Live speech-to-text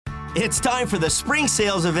It's time for the spring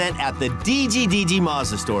sales event at the DGDG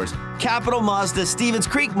Mazda stores. Capital Mazda, Stevens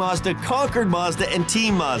Creek Mazda, Concord Mazda, and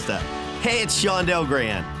Team Mazda. Hey, it's Shondell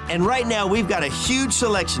Grand. And right now, we've got a huge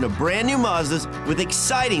selection of brand new Mazdas with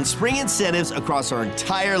exciting spring incentives across our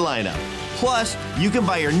entire lineup. Plus, you can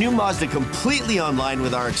buy your new Mazda completely online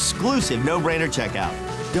with our exclusive no-brainer checkout.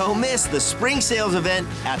 Don't miss the spring sales event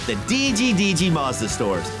at the DGDG Mazda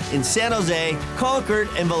stores in San Jose, Concord,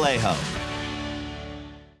 and Vallejo.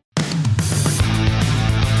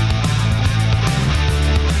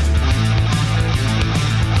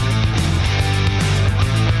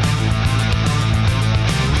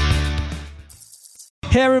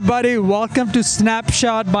 Hey everybody, welcome to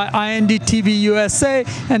Snapshot by INDTV USA,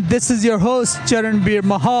 and this is your host, Charanbir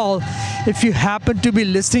Mahal. If you happen to be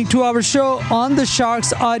listening to our show on the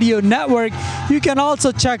Sharks Audio Network, you can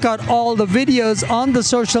also check out all the videos on the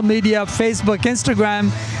social media, Facebook, Instagram,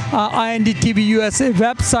 INDTV USA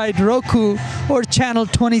website, Roku, or channel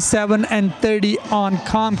 27 and 30 on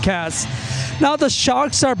Comcast. Now the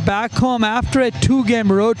Sharks are back home after a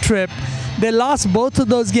 2-game road trip. They lost both of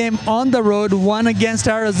those games on the road, one against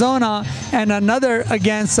Arizona and another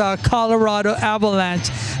against Colorado Avalanche.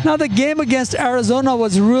 Now, the game against Arizona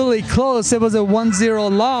was really close. It was a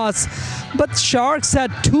 1-0 loss, but Sharks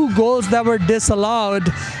had 2 goals that were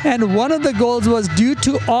disallowed, and one of the goals was due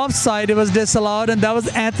to offside. It was disallowed, and that was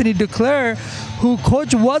Anthony Duclair, who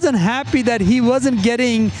coach wasn't happy that he wasn't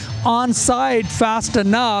getting onside fast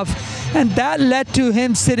enough, and that led to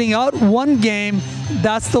him sitting out one game.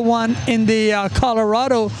 That's the one in the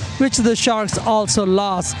Colorado, which the Sharks also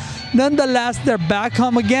lost. Nonetheless, they're back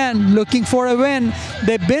home again, looking for a win.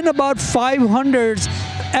 They've been about 500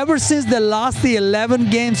 ever since they lost the 11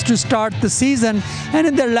 games to start the season, and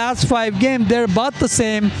in their last 5 games, they're about the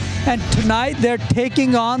same. And tonight, they're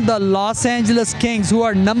taking on the Los Angeles Kings, who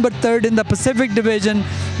are number 3rd in the Pacific Division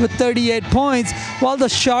with 38 points, while the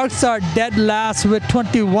Sharks are dead last with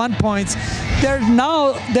 21 points. They're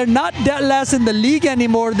not dead last in the league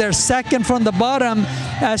anymore. They're second from the bottom,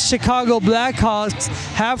 as Chicago Blackhawks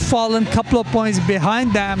have fallen a couple of points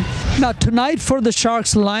behind them. Now tonight for the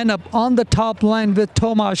Sharks lineup, on the top line with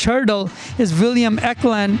Tomas Hertl is William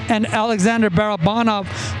Eklund and Alexander Barabanov,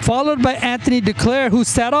 followed by Anthony Duclair, who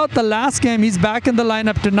sat out the last game. He's back in the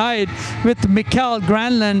lineup tonight with Mikael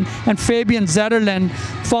Granlund and Fabian Zetterlund,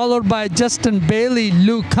 followed by Justin Bailey,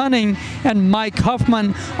 Luke Cunning, and Mike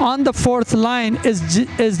Huffman. On the 4th line is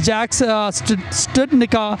Jack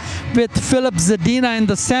Studnicka with Philip Zadina in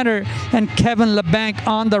the center and Kevin LeBanc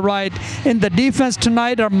on the right. In the defense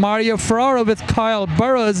tonight are Mario Ferraro with Kyle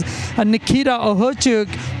Burroughs, and Nikita Ohochuk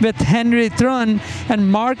with Henry Thrun,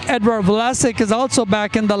 and Mark-Edward Vlasic is also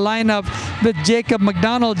back in the lineup with Jacob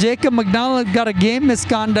McDonald. Jacob McDonald got a game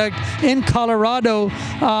misconduct in Colorado.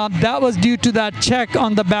 That was due to that check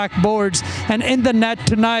on the backboards. And in the net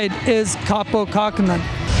tonight is Kaapo Kähkönen.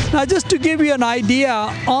 Now, just to give you an idea,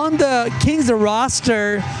 on the Kings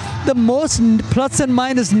roster, the most plus and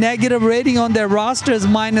minus negative rating on their roster is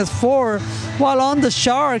 -4, while on the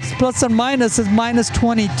Sharks, plus and minus is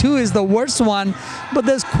 -22 is the worst one. But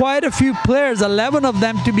there's quite a few players, 11 of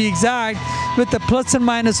them to be exact, with the plus and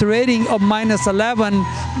minus rating of -11.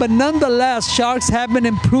 But nonetheless, Sharks have been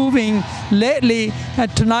improving lately,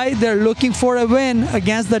 and tonight they're looking for a win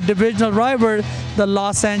against the divisional rival, the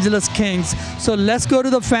Los Angeles Kings. So let's go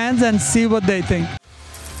to the fans and see what they think.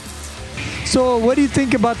 So what do you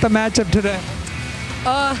think about the matchup today?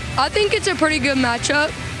 I think it's a pretty good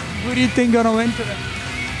matchup. Who do you think gonna win today?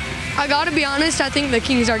 I gotta be honest, I think the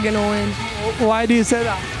Kings are gonna win. Why do you say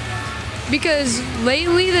that? Because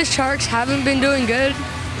lately the Sharks haven't been doing good.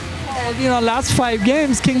 Well, last 5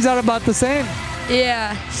 games, Kings are about the same.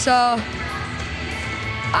 Yeah, so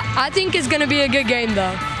I think it's gonna be a good game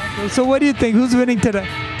though. Okay, so what do you think? Who's winning today?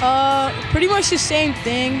 Pretty much the same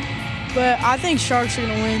thing, but I think Sharks are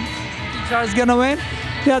gonna win. Sharks gonna win?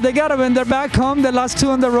 Yeah, they gotta win. They're back home. They lost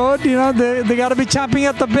 2 on the road. They gotta be chomping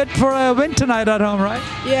at the bit for a win tonight at home, right?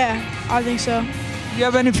 Yeah, I think so. Do you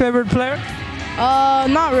have any favorite player?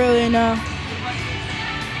 Not really, no.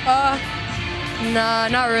 Nah,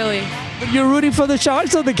 not really. But you're rooting for the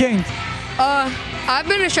Sharks or the Kings? I've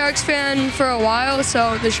been a Sharks fan for a while,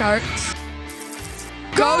 so the Sharks.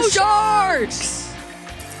 Go Sharks!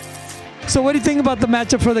 So what do you think about the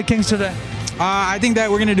matchup for the Kings today? I think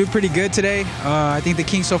that we're going to do pretty good today. I think the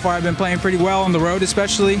Kings so far have been playing pretty well on the road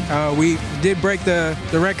especially. We did break the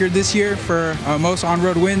record this year for most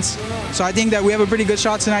on-road wins. So I think that we have a pretty good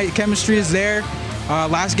shot tonight. Chemistry is there.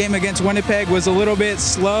 Last game against Winnipeg was a little bit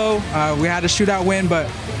slow. We had a shootout win, but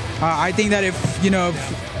I think that if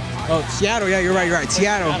Seattle, yeah, you're right.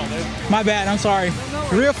 Seattle. My bad, I'm sorry.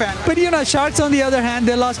 Real fan. But Sharks on the other hand,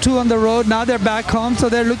 they lost 2 on the road. Now they're back home, so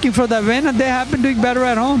they're looking for that win, and they have been doing better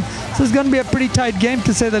at home. So it's going to be a pretty tight game,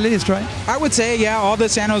 to say the least, right? I would say, yeah, all the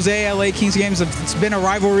San Jose, LA Kings games, it's been a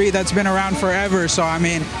rivalry that's been around forever. So, I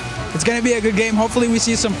mean, it's going to be a good game. Hopefully we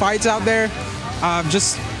see some fights out there. I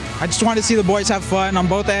just want to see the boys have fun on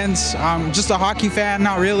both ends. I'm just a hockey fan,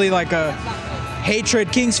 not really like a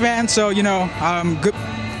hatred Kings fan. So,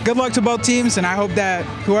 good luck to both teams, and I hope that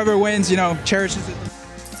whoever wins, cherishes it.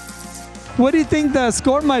 What do you think the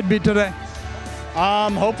score might be today?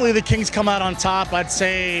 Hopefully the Kings come out on top. I'd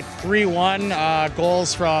say 3-1.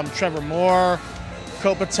 Goals from Trevor Moore,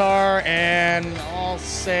 Kopitar, and I'll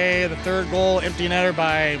say the third goal, empty netter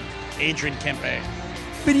by Adrian Kempe.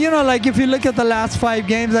 But if you look at the last 5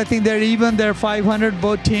 games, I think they're even. They're 500,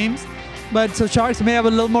 both teams. But so Sharks may have a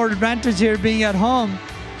little more advantage here being at home.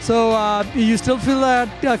 So you still feel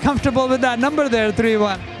comfortable with that number there,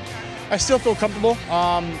 3-1? I still feel comfortable.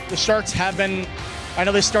 The Sharks have been, I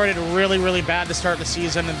know they started really, really bad to start the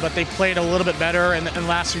season, but they played a little bit better in the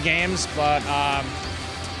last few games. But, I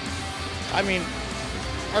mean,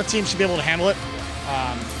 our team should be able to handle it.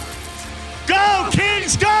 Go,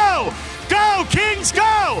 Kings, go! Go, Kings,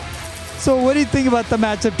 go! So what do you think about the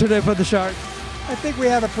matchup today for the Sharks? I think we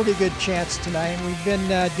have a pretty good chance tonight. We've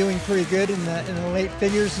been doing pretty good in the late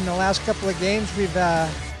figures in the last couple of games. We've had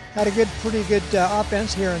a pretty good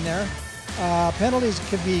offense here and there. Penalties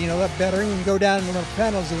could be a lot better. You can go down in a little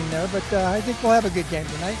penalties in there, but I think we'll have a good game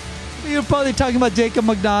tonight. You're probably talking about Jacob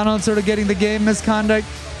McDonald sort of getting the game misconduct.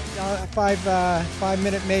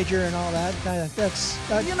 5-minute major and all that.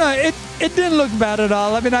 It didn't look bad at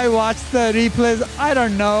all. I mean, I watched the replays. I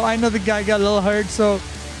don't know. I know the guy got a little hurt, so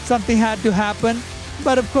something had to happen.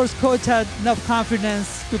 But of course, coach had enough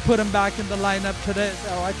confidence to put him back in the lineup today.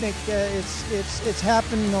 So I think it's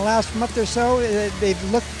happened in the last month or so.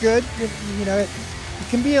 They've looked good. It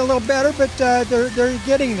can be a little better, but they're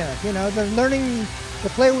getting there. They're learning to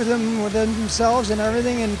play within themselves and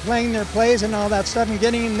everything, and playing their plays and all that stuff, and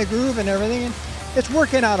getting in the groove and everything. And it's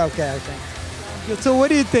working out okay, I think. So what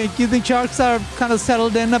do you think? You think Sharks are kind of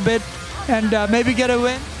settled in a bit and maybe get a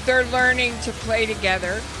win? They're learning to play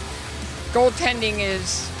together. Goaltending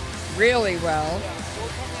is really well.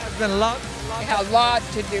 There's been a lot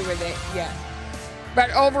to do with it, yeah.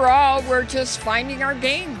 But overall, we're just finding our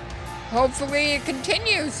game. Hopefully it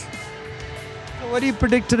continues. So what do you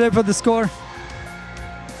predict today for the score?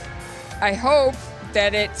 I hope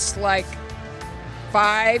that it's like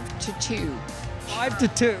 5-2.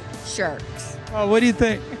 5-2. Sharks. Well, what do you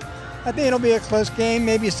think? I think it'll be a close game,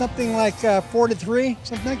 maybe something like 4-3,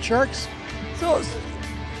 something like Sharks. So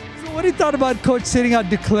what do you thought about Coach sitting out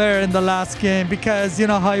Declare in the last game? Because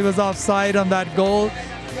how he was offside on that goal.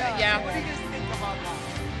 Yeah.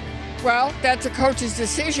 Well, that's a coach's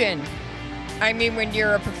decision. I mean, when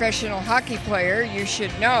you're a professional hockey player, you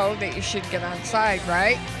should know that you should get on side,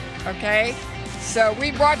 right? Okay? So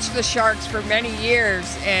we've watched the Sharks for many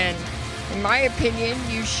years, and in my opinion,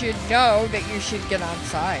 you should know that you should get on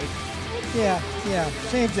side. Yeah,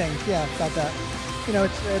 same thing. Yeah, about that.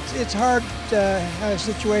 It's hard to have a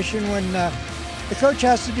situation when the coach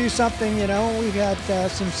has to do something. We've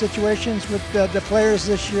had some situations with the players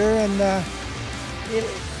this year, and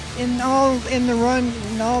in the run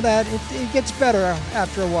and all that, it gets better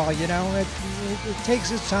after a while. It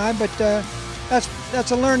takes its time, but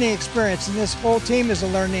that's a learning experience, and this whole team is a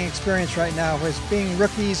learning experience right now, with being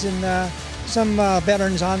rookies and some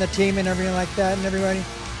veterans on the team and everything like that, and everybody.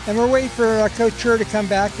 And we're waiting for Coach Chur to come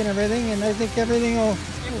back and everything, and I think everything will.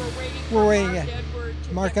 We're waiting.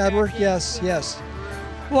 Mark Edward, yes.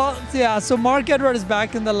 Well, yeah. So Mark Edward is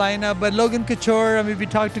back in the lineup, but Logan Couture. We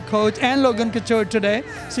talked to Coach and Logan Couture today,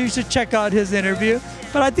 so you should check out his interview.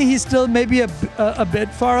 But I think he's still maybe a bit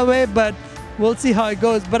far away, but we'll see how it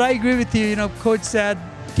goes. But I agree with you. Coach said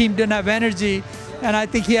team didn't have energy, and I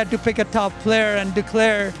think he had to pick a top player, and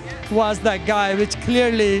Declare was that guy, which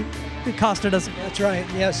clearly it costed us. That's right.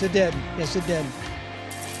 Yes, it did.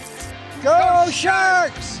 Go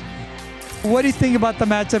Sharks! What do you think about the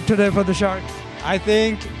matchup today for the Sharks? I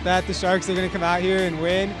think that the Sharks are going to come out here and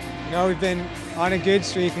win. We've been on a good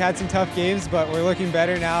streak. We had some tough games, but we're looking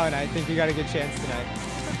better now, and I think we got a good chance tonight.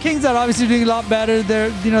 Kings are obviously doing a lot better. They're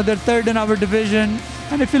third in our division.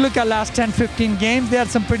 And if you look at last 10, 15 games, they had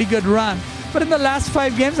some pretty good run. But in the last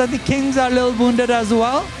 5 games, I think Kings are a little wounded as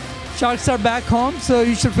well. Sharks are back home, so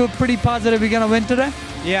you should feel pretty positive we're going to win today.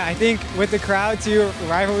 Yeah, I think with the crowd too,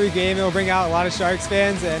 rivalry game, it'll bring out a lot of Sharks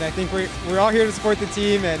fans, and I think we're all here to support the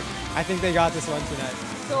team, and I think they got this one tonight.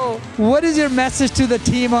 So what is your message to the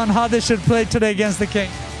team on how they should play today against the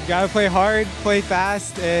Kings? You got to play hard, play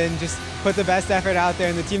fast, and just put the best effort out there,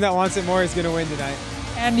 and the team that wants it more is going to win tonight.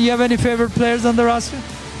 And you have any favorite players on the roster?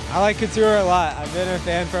 I like Couture a lot. I've been a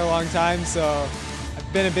fan for a long time, so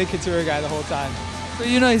I've been a big Couture guy the whole time. So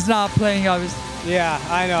you know he's not playing, obviously. Yeah,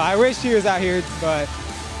 I know. I wish he was out here, but...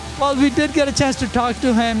 Well, we did get a chance to talk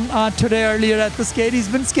to him today earlier at the skate. He's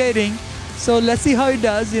been skating, so let's see how he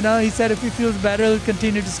does. You know, he said if he feels better, he'll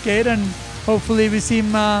continue to skate, and hopefully we see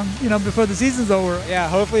him, before the season's over. Yeah,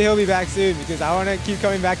 hopefully he'll be back soon because I want to keep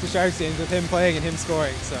coming back to Sharks games with him playing and him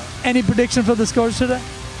scoring. So. Any prediction for the scores today?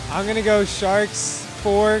 I'm going to go Sharks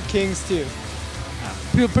 4, Kings 2.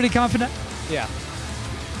 Feel pretty confident? Yeah.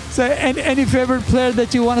 So any favorite player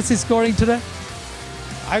that you want to see scoring today?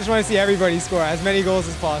 I just want to see everybody score as many goals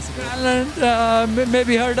as possible.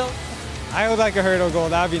 Maybe Hurdle? I would like a Hurdle goal.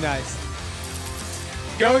 That would be nice.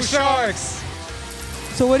 Go Sharks!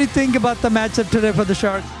 So what do you think about the matchup today for the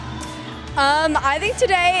Sharks? I think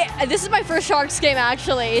today, this is my first Sharks game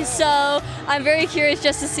actually, so I'm very curious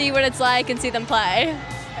just to see what it's like and see them play.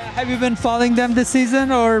 Have you been following them this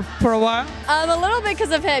season or for a while? A little bit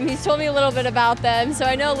because of him. He's told me a little bit about them, so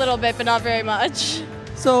I know a little bit, but not very much.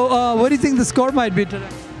 So what do you think the score might be today?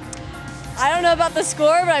 I don't know about the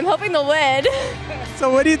score, but I'm hoping to win.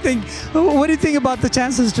 So what do you think? What do you think about the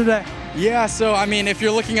chances today? Yeah, so I mean, if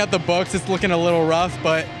you're looking at the books, it's looking a little rough,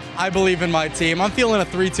 but I believe in my team. I'm feeling a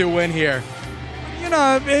 3-2 win here. You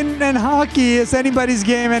know, in hockey, it's anybody's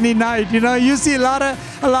game any night. You know, you see a lot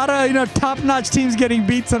of top-notch teams getting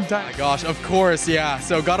beat sometimes. Oh my gosh, of course, yeah.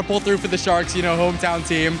 So got to pull through for the Sharks, hometown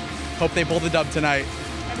team. Hope they pull the dub tonight.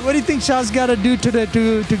 And what do you think Sharks got to do today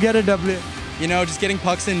to get a W? Just getting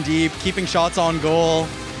pucks in deep, keeping shots on goal,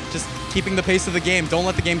 just keeping the pace of the game. Don't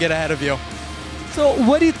let the game get ahead of you. So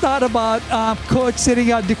what do you thought about coach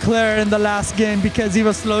sitting out Declare in the last game because he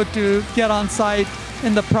was slow to get on site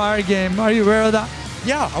in the prior game? Are you aware of that?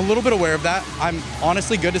 Yeah, a little bit aware of that. I'm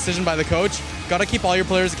honestly, good decision by the coach. Got to keep all your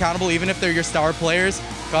players accountable, even if they're your star players.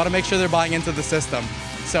 Got to make sure they're buying into the system.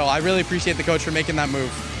 So I really appreciate the coach for making that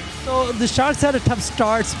move. So the Sharks had a tough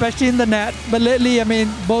start, especially in the net. But lately, I mean,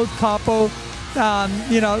 both Capo,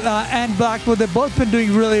 and Blackwood, they've both been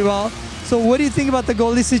doing really well. So what do you think about the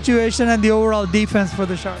goalie situation and the overall defense for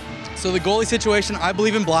the Sharks? So the goalie situation, I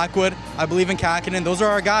believe in Blackwood. I believe in Kakinen. Those are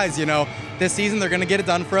our guys, This season, they're going to get it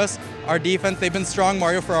done for us. Our defense, they've been strong.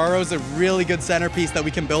 Mario Ferraro is a really good centerpiece that we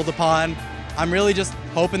can build upon. I'm really just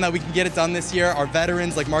hoping that we can get it done this year. Our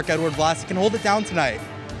veterans like Marc-Edouard Vlasic can hold it down tonight.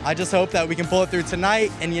 I just hope that we can pull it through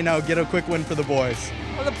tonight and, get a quick win for the boys.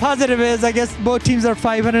 Well, the positive is, I guess both teams are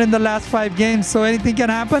 500 in the last 5 games, so anything can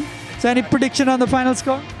happen. So any prediction on the final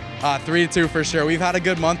score? 3-2 for sure. We've had a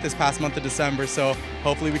good month this past month of December, so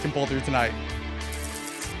hopefully we can pull through tonight.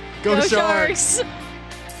 Go Sharks!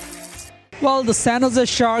 Well, the San Jose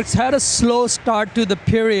Sharks had a slow start to the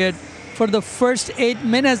period. For the first 8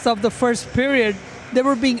 minutes of the first period, they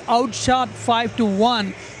were being outshot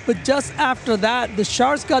 5-1. But just after that, the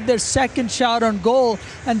Sharks got their second shot on goal,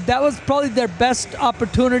 and that was probably their best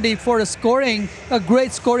opportunity for a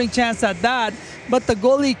great scoring chance at that. But the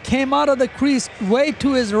goalie came out of the crease way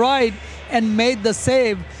to his right and made the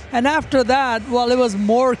save. And after that, well, it was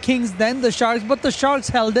more Kings than the Sharks, but the Sharks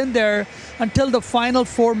held in there until the final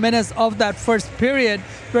 4 minutes of that first period,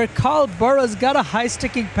 where Carl Burroughs got a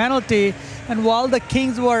high-sticking penalty. And while the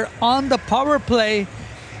Kings were on the power play,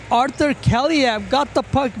 Arthur Kaliev got the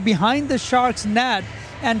puck behind the Sharks' net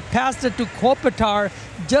and passed it to Kopitar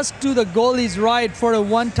just to the goalie's right for a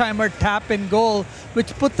one-timer tap-in goal,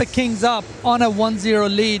 which put the Kings up on a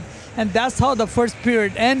 1-0 lead. And that's how the first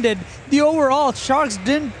period ended. The overall Sharks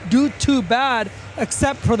didn't do too bad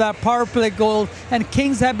except for that power play goal, and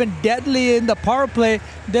Kings have been deadly in the power play.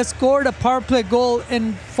 They scored a power play goal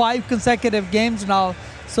in 5 consecutive games now.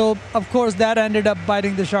 So, of course, that ended up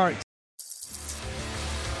biting the Sharks.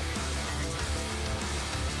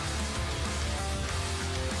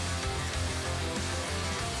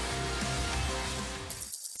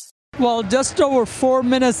 Well, just over 4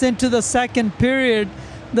 minutes into the second period,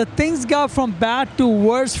 the things got from bad to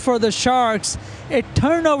worse for the Sharks. A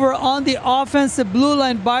turnover on the offensive blue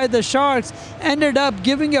line by the Sharks ended up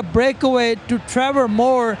giving a breakaway to Trevor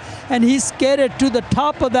Moore, and he skated to the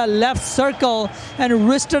top of that left circle and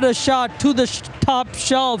wristed a shot to the top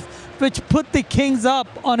shelf, which put the Kings up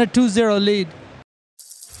on a 2-0 lead.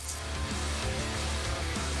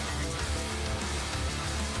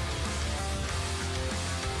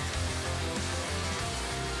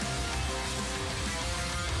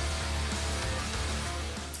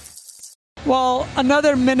 Well,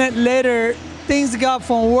 another minute later, things got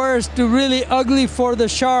from worse to really ugly for the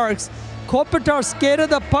Sharks. Kopitar skated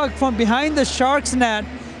the puck from behind the Sharks' net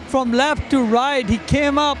from left to right. He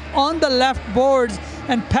came up on the left boards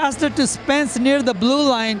and passed it to Spence near the blue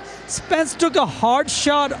line. Spence took a hard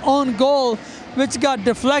shot on goal, which got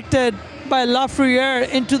deflected by Lafreniere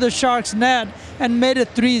into the Sharks net and made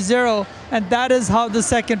it 3-0, and that is how the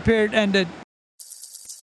second period ended.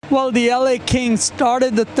 Well, the LA Kings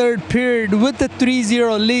started the third period with the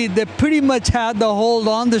 3-0 lead. They pretty much had the hold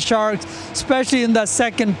on the Sharks, especially in that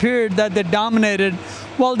second period that they dominated.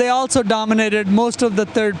 Well, they also dominated most of the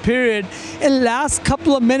third period. In the last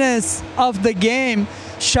couple of minutes of the game,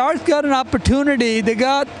 Sharks got an opportunity. They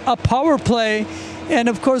got a power play. And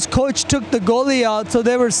of course, coach took the goalie out, so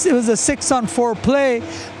it was a 6-on-4 play,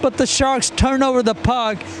 but the Sharks turned over the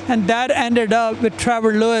puck, and that ended up with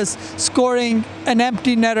Trevor Lewis scoring an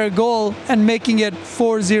empty netter goal and making it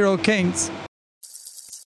 4-0 Kings.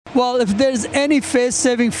 Well, if there's any face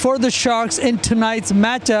saving for the Sharks in tonight's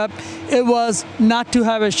matchup, it was not to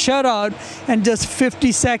have a shutout, and just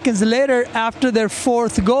 50 seconds later, after their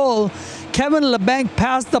fourth goal, Kevin Labanc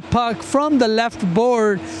passed the puck from the left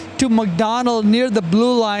board to McDonald near the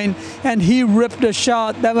blue line, and he ripped a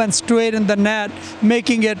shot that went straight in the net,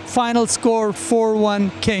 making it final score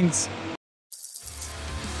 4-1 Kings.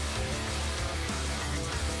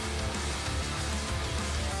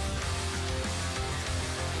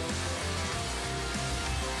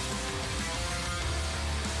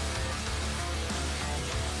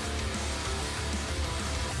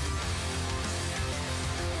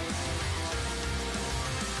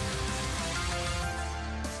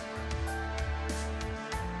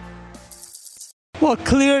 Well,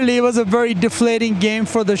 clearly it was a very deflating game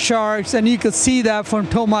for the Sharks, and you could see that from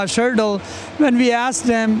Tomas Hertl when we asked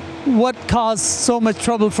him what caused so much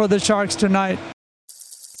trouble for the Sharks tonight.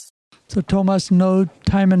 So, Tomas, no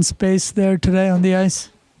time and space there today on the ice?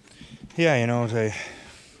 Yeah,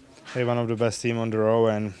 they're one of the best team on the row,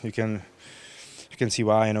 and you can see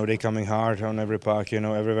why. They're coming hard on every puck.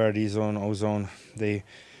 Everywhere, D zone, O zone, they've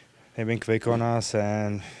been quick on us,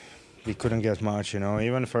 and we couldn't get much.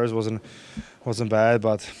 Even first wasn't bad,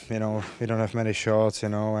 but we don't have many shots.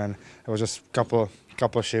 And it was just couple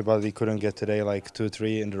shit, but we couldn't get today like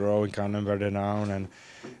 2-3 in the row and count them where they're down,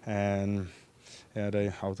 and yeah,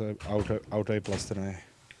 they out A plus tonight.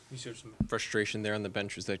 You showed some frustration there on the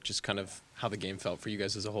bench. Was that just kind of how the game felt for you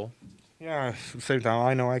guys as a whole? Yeah, same time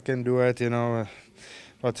I know I can do it,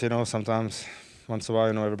 but sometimes once in a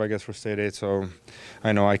while, everybody gets frustrated. So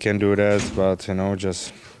I know I can do that, but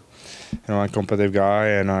I'm a competitive guy,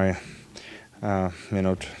 and I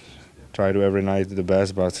try to every night the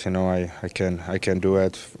best. But I can do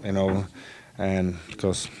it, and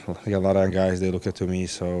because a lot of guys, they look at to me,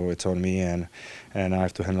 so it's on me, and I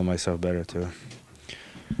have to handle myself better too.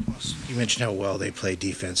 You mentioned how well they play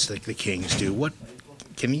defense, like the Kings do. What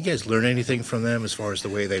can you guys learn anything from them as far as the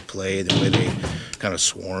way they play, the way they kind of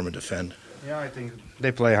swarm and defend? Yeah, I think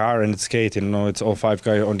they play hard and skate. It's all five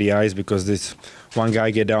guys on the ice, because this one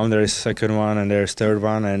guy get down, there's second one and there's third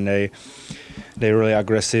one, and they're really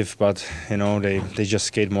aggressive, but they just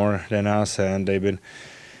skate more than us, and they've been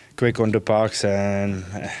quick on the pucks, and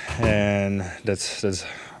that's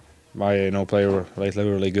why play lately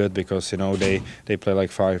really good, because they play like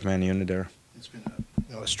 5-man unit there. It's been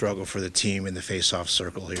a struggle for the team in the face-off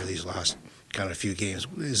circle here these last kind of few games.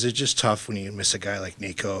 Is it just tough when you miss a guy like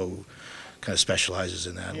Nico, who kind of specializes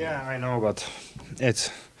in that? Yeah, I know, but it's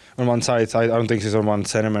on one side. I don't think it's on one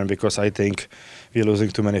centerman, because I think we're losing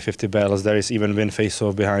too many 50 battles. There is even been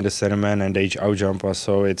face-off behind the centerman, and they out-jump us.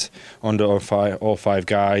 So it's on the all five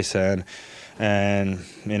guys, and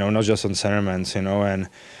not just on centermans,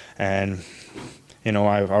 and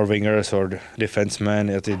our wingers or the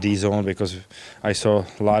defensemen at the D zone, because I saw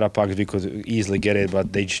a lot of pucks we could easily get it,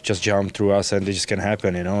 but they just jump through us, and it just can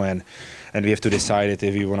happen, and we have to decide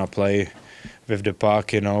if we want to play with the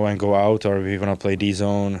puck, and go out, or we want to play D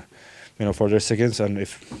zone, for the seconds, and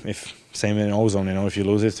if same in O zone, if you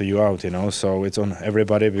lose it, so you out, so it's on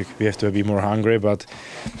everybody. We have to be more hungry, but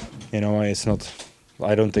it's not.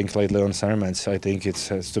 I don't think lately on centermen. I think it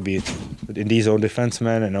has to be in D zone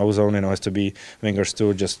defensemen, and O zone, has to be wingers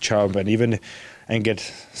too, just jump and get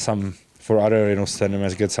some for other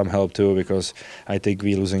centermen, get some help too, because I think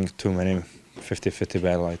we're losing too many 50-50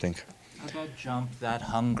 battle, I think. How about jump, that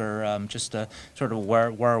hunger, just sort of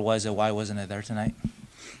where was it? Why wasn't it there tonight?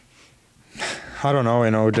 I don't know.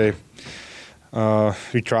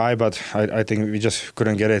 We try, but I think we just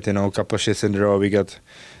couldn't get it. A couple of shits in a row. We got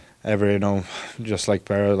every, just like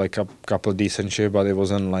Para, like a couple of decent shit, but it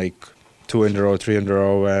wasn't like 2 in a row, 3 in a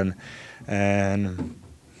row, and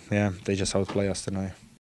yeah, they just outplay us tonight.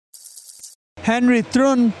 Henry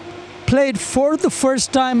Thrun played for the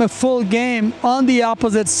first time a full game on the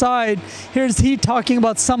opposite side. Here's he talking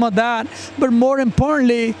about some of that, but more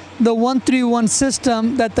importantly, the 1-3-1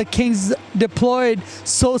 system that the Kings deployed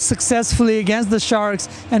so successfully against the Sharks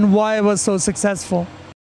and why it was so successful.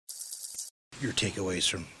 Your takeaways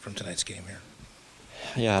from tonight's game here?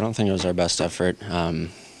 Yeah, I don't think it was our best effort. I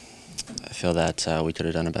feel that we could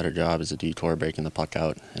have done a better job as a D-core breaking the puck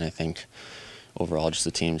out, and I think overall just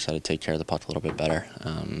the team just had to take care of the puck a little bit better.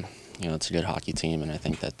 It's a good hockey team, and I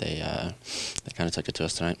think that they kind of took it to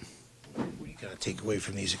us tonight. What do you kind of take away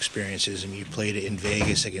from these experiences? I mean, you played in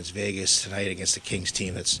Vegas against Vegas tonight against the Kings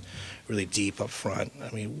team that's really deep up front.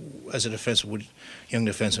 I mean, as a young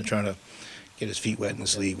defenseman trying to get his feet wet in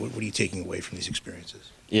this league, what are you taking away from these experiences?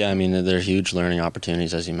 Yeah, I mean, they're huge learning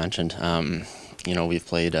opportunities, as you mentioned. We've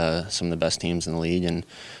played some of the best teams in the league, and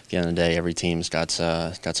at the end of the day, every team's got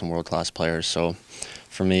some world-class players. So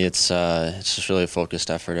for me, it's just really a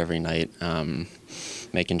focused effort every night,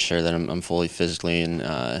 making sure that I'm fully physically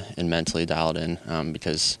and mentally dialed in,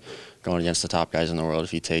 because going against the top guys in the world,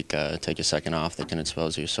 if you take a second off, they can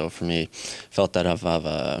expose you. So for me, felt that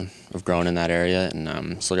I've grown in that area,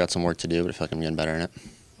 and still got some work to do, but I feel like I'm getting better in it.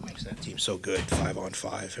 What makes that team so good,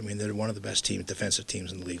 5-on-5? I mean, they're one of the best defensive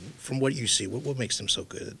teams in the league. From what you see, what makes them so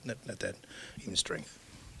good at that even strength?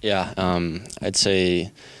 Yeah, I'd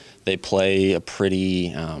say they play a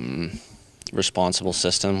pretty responsible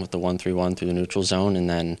system with the 1-3-1 through the neutral zone, and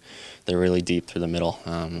then they're really deep through the middle.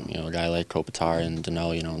 A guy like Kopitar and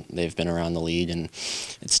Danault, they've been around the league, and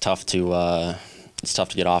it's tough to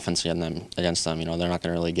get offense against them. They're not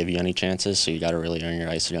going to really give you any chances, so you got to really earn your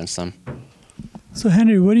ice against them. So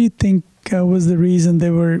Henry, what do you think was the reason they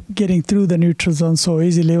were getting through the neutral zone so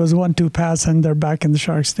easily? It was 1-2 pass and they're back in the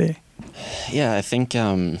Sharks' day. Yeah, I think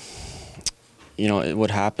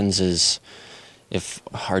what happens is if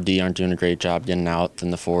our D aren't doing a great job getting out,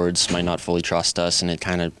 then the forwards might not fully trust us, and it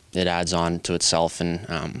adds on to itself, and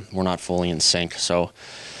we're not fully in sync. So,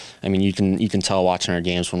 I mean, you can tell watching our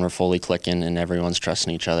games when we're fully clicking and everyone's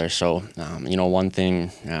trusting each other. So, one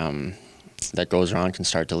thing that goes around can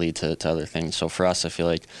start to lead to other things. So for us, I feel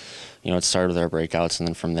like, it started with our breakouts, and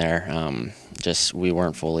then from there, we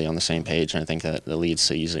weren't fully on the same page, and I think that leads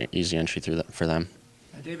to easy entry through for them.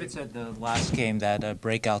 David said the last game that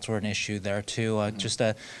breakouts were an issue there too.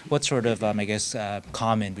 What sort of,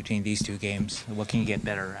 common between these two games? What can you get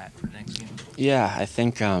better at for next game? Yeah, I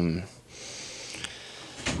think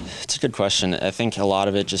it's a good question. I think a lot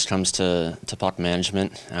of it just comes to puck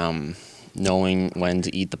management. Knowing when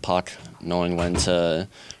to eat the puck, knowing when to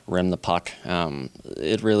rim the puck.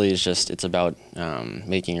 It really is it's about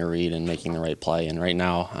making a read and making the right play. And right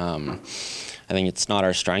now, I think it's not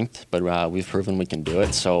our strength, but we've proven we can do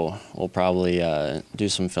it. So we'll probably do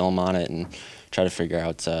some film on it and try to figure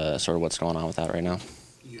out sort of what's going on with that right now.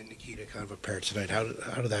 You and Nikita kind of a pair tonight. How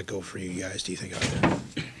did that go for you guys, do you think, out there?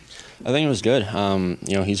 I think it was good.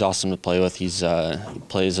 He's awesome to play with. He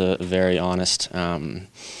plays a very honest,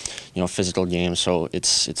 physical game. So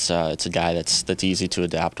it's a guy that's easy to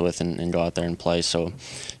adapt with and go out there and play. So,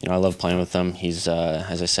 I love playing with him. He's,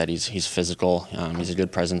 as I said, he's physical. He's a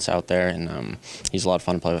good presence out there, and he's a lot of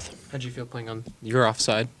fun to play with. How'd you feel playing on your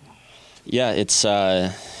offside? Yeah,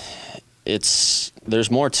 there's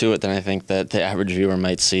more to it than I think that the average viewer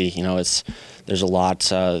might see. There's a lot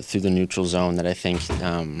through the neutral zone that I think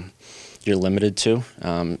you're limited to,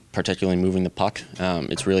 particularly moving the puck.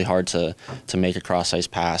 It's really hard to make a cross-ice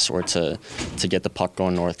pass or to get the puck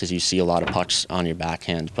going north because you see a lot of pucks on your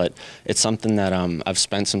backhand. But it's something that I've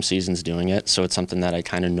spent some seasons doing it, so it's something that I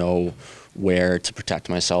kind of know where to protect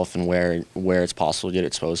myself and where it's possible to get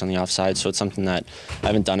exposed on the offside. So it's something that I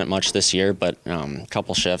haven't done it much this year, but a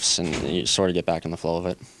couple shifts and you sort of get back in the flow of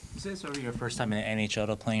it. Is this sort of your first time in the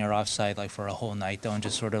NHL playing your offside for a whole night, though, and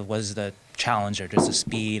just sort of was the challenge or just the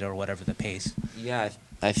speed or whatever the pace? Yeah,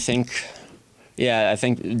 I think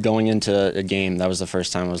going into a game, that was the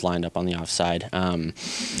first time I was lined up on the offside.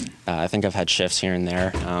 I think I've had shifts here and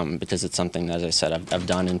there because it's something, as I said, I've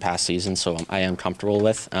done in past seasons, so I am comfortable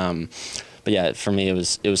with. But yeah, for me, it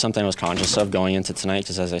was something I was conscious of going into tonight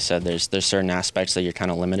because, as I said, there's certain aspects that you're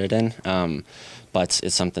kind of limited in. But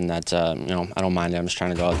it's something that, I don't mind it. I'm just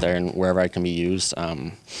trying to go out there and wherever I can be used.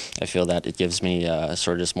 I feel that it gives me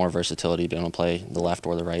sort of just more versatility being able to play the left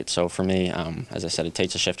or the right. So for me, as I said, it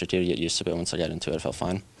takes a shift or two to get used to it. Once I get into it, I felt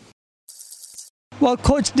fine. Well,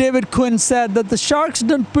 Coach David Quinn said that the Sharks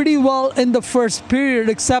done pretty well in the first period,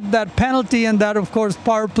 except that penalty and that, of course,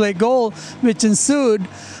 power play goal, which ensued.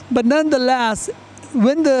 But nonetheless,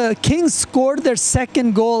 when the Kings scored their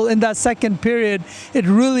second goal in that second period, it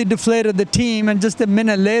really deflated the team. And just a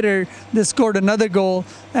minute later, they scored another goal,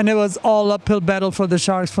 and it was all uphill battle for the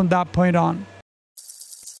Sharks from that point on.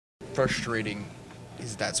 Frustrating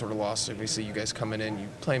is that sort of loss. Obviously, you guys coming in, you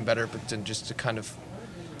playing better, but then just to kind of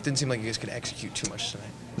didn't seem like you guys could execute too much tonight.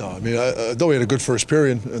 No, I mean, I thought we had a good first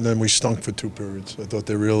period, and then we stunk for 2 periods. I thought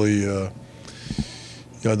they really,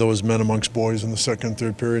 there was men amongst boys in the second and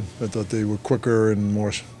third period. I thought they were quicker and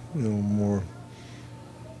more,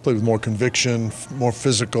 played with more conviction, more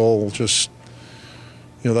physical. Just,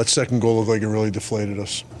 that second goal looked like it really deflated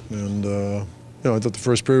us. And, I thought the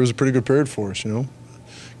first period was a pretty good period for us,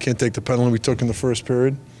 Can't take the penalty we took in the first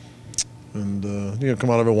period. And, come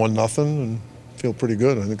out of it 1-0 and feel pretty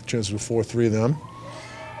good. I think the chances were 4-3 them.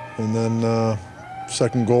 And then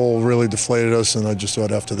second goal really deflated us, and I just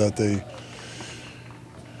thought after that they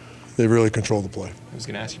really controlled the play. I was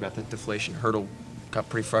going to ask you about the deflation. Hurdle got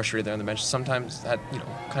pretty frustrated there on the bench. Sometimes that,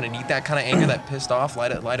 kind of need that kind of anger, that pissed off,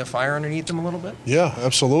 light a fire underneath them a little bit? Yeah,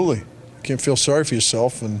 absolutely. You can't feel sorry for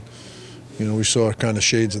yourself, and, we saw kind of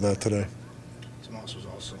shades of that today. Tomas was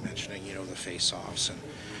also mentioning, the face-offs and,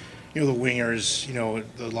 the wingers,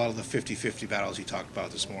 a lot of the 50-50 battles he talked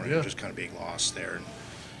about this morning are just kind of being lost there. And,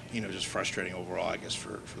 just frustrating overall, I guess,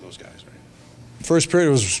 for those guys, right? First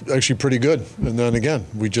period was actually pretty good. And then again,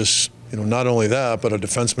 we just, not only that, but our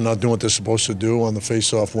defensemen not doing what they're supposed to do on the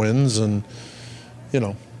face-off wins. And,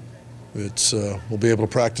 it's we'll be able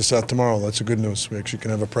to practice that tomorrow. That's the good news. We actually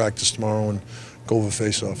can have a practice tomorrow and go over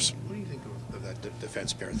face-offs. What do you think of that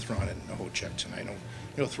defense pair, Thron and Hochek tonight?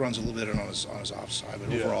 I know Thron's a little bit on his offside,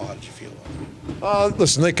 but overall, how did you feel about it?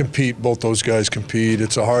 Listen, they compete. Both those guys compete.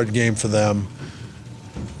 It's a hard game for them,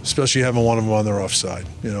 especially having one of them on their offside.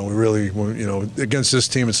 We really, against this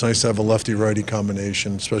team, it's nice to have a lefty-righty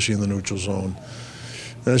combination, especially in the neutral zone.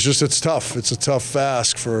 And it's tough. It's a tough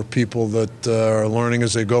ask for people that are learning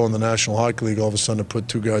as they go in the National Hockey League, all of a sudden to put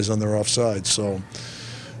 2 guys on their offside. So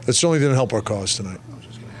it certainly didn't help our cause tonight. I was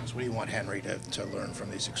just going to ask, what do you want Henry to learn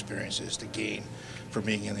from these experiences, to gain for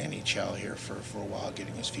being in the NHL here for a while,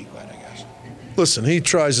 getting his feet wet, I guess? Listen, he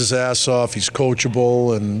tries his ass off. He's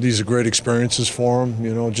coachable, and these are great experiences for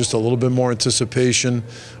him. Just a little bit more anticipation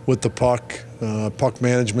with the puck. Puck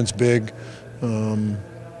management's big.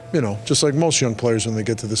 Just like most young players when they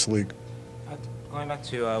get to this league. Going back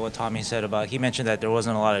to what Tommy said about, he mentioned that there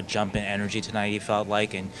wasn't a lot of jump in energy tonight, he felt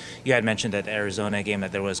like, and you had mentioned at the Arizona game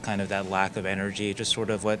that there was kind of that lack of energy. Just sort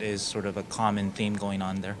of what is sort of a common theme going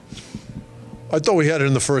on there? I thought we had it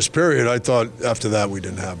in the first period. I thought after that we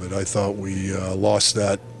didn't have it. I thought we lost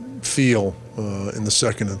that feel in the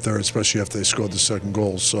second and third, especially after they scored the second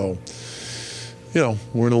goal. So,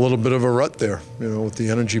 we're in a little bit of a rut there, with the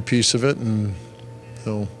energy piece of it, and,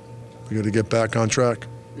 we got to get back on track.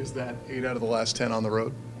 Is that 8 out of the last 10 on the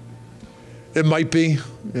road? It might be,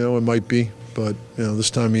 it might be. But, this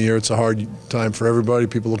time of year, it's a hard time for everybody.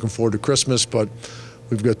 People looking forward to Christmas, but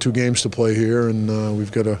we've got 2 games to play here, and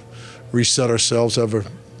we've got to reset ourselves, have a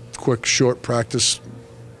quick, short practice,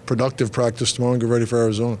 productive practice tomorrow, and get ready for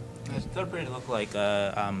Arizona. The third period looked like,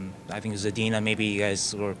 I think Zadina, maybe you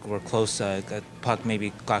guys were close, puck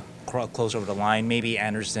maybe got close over the line, maybe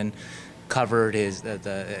Anderson covered his, we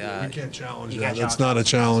can't challenge that. That's not a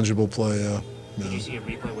challengeable play, yeah. No. Did you see a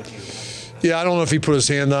replay with you? Yeah, I don't know if he put his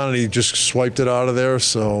hand on it, he just swiped it out of there,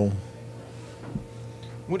 so.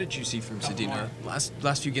 What did you see from Zadina?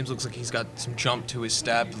 Last few games looks like he's got some jump to his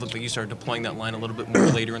step. It looked like he started deploying that line a little bit more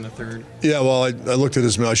later in the third. Yeah, well, I looked at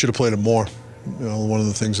his minutes. I should have played him more. One of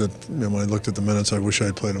the things that, when I looked at the minutes, I wish I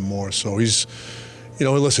had played him more. So he's,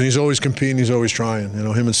 listen, he's always competing. He's always trying. Him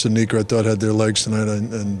and Stanika, I thought, had their legs tonight,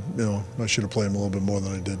 and I should have played him a little bit more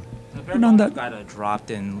than I did. Got dropped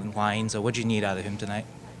in lines. What did you need out of him tonight?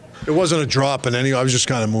 It wasn't a drop in any. I was just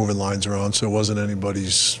kind of moving lines around, so it wasn't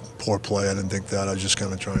anybody's poor play. I didn't think that. I was just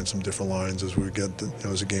kind of trying some different lines as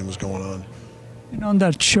as the game was going on. On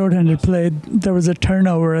that short-handed play, there was a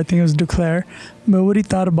turnover. I think it was Duclair. But what he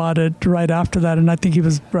thought about it right after that, and I think he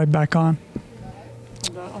was right back on.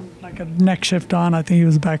 Like a neck shift on, I think he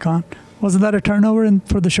was back on. Wasn't that a turnover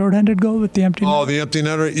for the short-handed goal with the empty net? Oh, the empty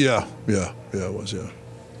netter? Yeah, it was, yeah.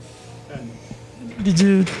 Did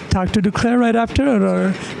you talk to Duclair right after,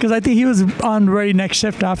 or because I think he was on very next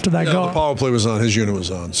shift after that goal? The power play was on. His unit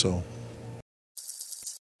was on. So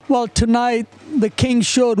Well, tonight, the Kings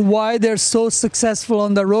showed why they're so successful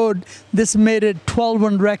on the road. This made it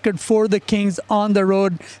 12-1 record for the Kings on the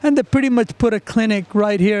road, and they pretty much put a clinic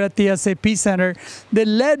right here at the SAP Center. They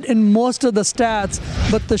led in most of the stats,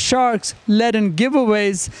 but the Sharks led in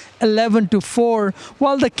giveaways 11-4,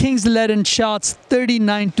 while the Kings led in shots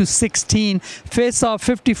 39-16, face-off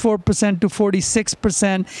 54% to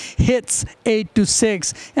 46%, hits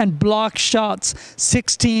 8-6, and block shots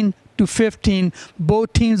 16-15.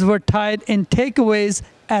 Both teams were tied in takeaways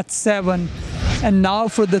at 7. And now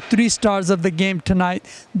for the 3 stars of the game tonight.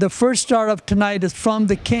 The first star of tonight is from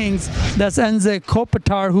the Kings. That's Enze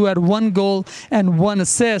Kopitar, who had 1 goal and 1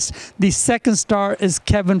 assist. The second star is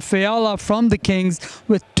Kevin Fiala from the Kings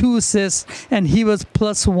with 2 assists, and he was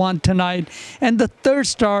 +1 tonight. And the third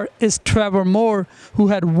star is Trevor Moore, who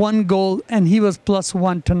had 1 goal and he was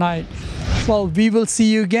 +1 tonight. Well, we will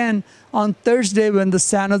see you again on Thursday when the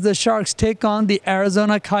San Jose Sharks take on the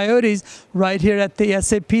Arizona Coyotes right here at the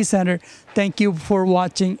SAP Center. Thank you for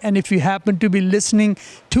watching. And if you happen to be listening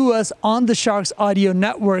to us on the Sharks Audio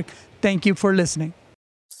Network, thank you for listening.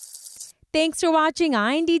 Thanks for watching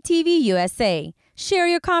INDTV USA. Share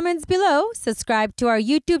your comments below, subscribe to our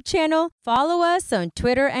YouTube channel, follow us on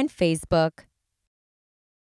Twitter and Facebook.